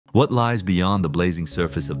What lies beyond the blazing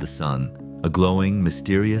surface of the sun? A glowing,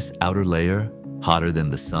 mysterious outer layer, hotter than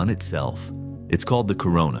the sun itself. It's called the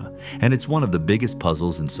corona, and it's one of the biggest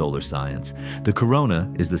puzzles in solar science. The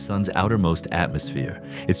corona is the sun's outermost atmosphere.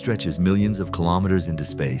 It stretches millions of kilometers into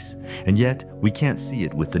space, and yet we can't see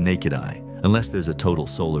it with the naked eye, unless there's a total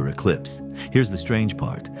solar eclipse. Here's the strange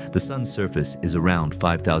part. The sun's surface is around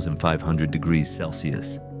 5,500 degrees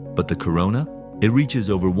Celsius, but the corona? It reaches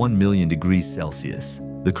over 1 million degrees Celsius.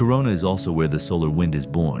 The corona is also where the solar wind is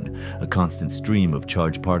born, a constant stream of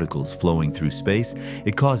charged particles flowing through space.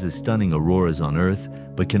 It causes stunning auroras on Earth,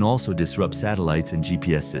 but can also disrupt satellites and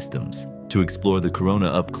GPS systems. To explore the corona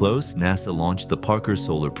up close, NASA launched the Parker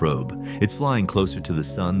Solar Probe. It's flying closer to the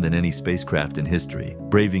sun than any spacecraft in history,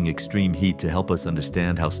 braving extreme heat to help us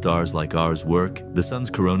understand how stars like ours work. The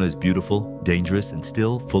sun's corona is beautiful, dangerous, and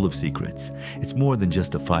still full of secrets. It's more than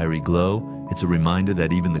just a fiery glow. It's a reminder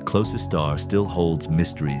that even the closest star still holds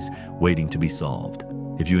mysteries waiting to be solved.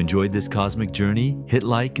 If you enjoyed this cosmic journey, hit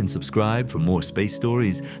like and subscribe for more space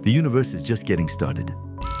stories. The universe is just getting started.